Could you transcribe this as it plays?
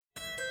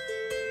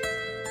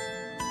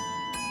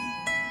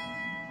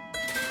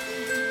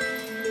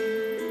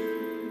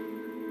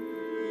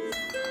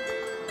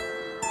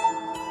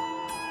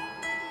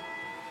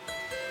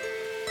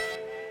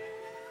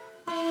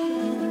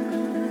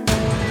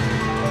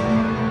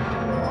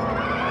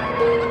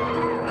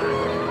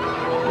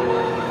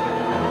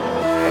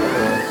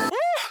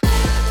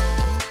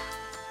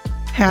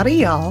Howdy,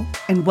 y'all,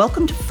 and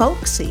welcome to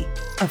Folksy,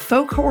 a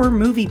folk horror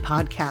movie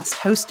podcast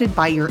hosted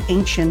by your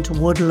ancient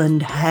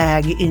woodland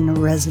hag in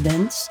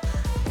residence,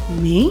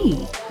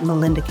 me,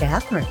 Melinda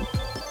Catherine.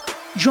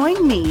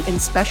 Join me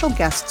and special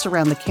guests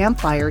around the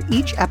campfire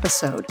each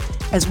episode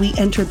as we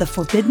enter the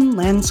forbidden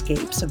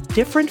landscapes of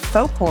different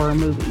folk horror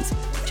movies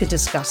to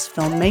discuss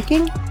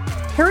filmmaking,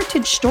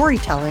 heritage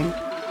storytelling,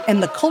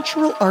 and the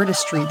cultural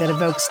artistry that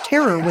evokes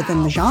terror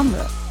within the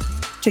genre.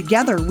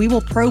 Together, we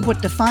will probe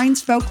what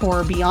defines folk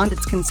horror beyond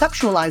its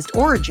conceptualized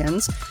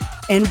origins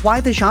and why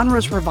the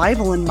genre's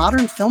revival in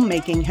modern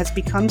filmmaking has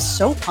become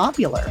so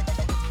popular.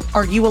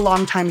 Are you a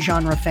longtime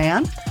genre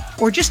fan?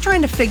 Or just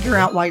trying to figure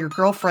out why your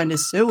girlfriend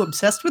is so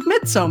obsessed with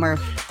Midsommar?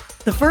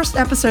 The first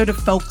episode of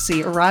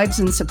Folksy arrives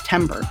in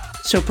September,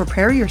 so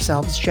prepare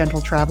yourselves,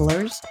 gentle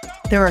travelers.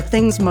 There are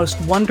things most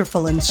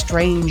wonderful and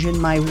strange in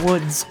my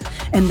woods,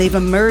 and they've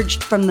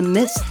emerged from the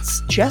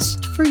mists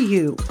just for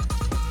you.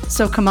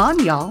 So come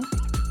on, y'all.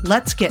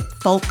 Let's get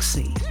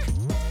folksy.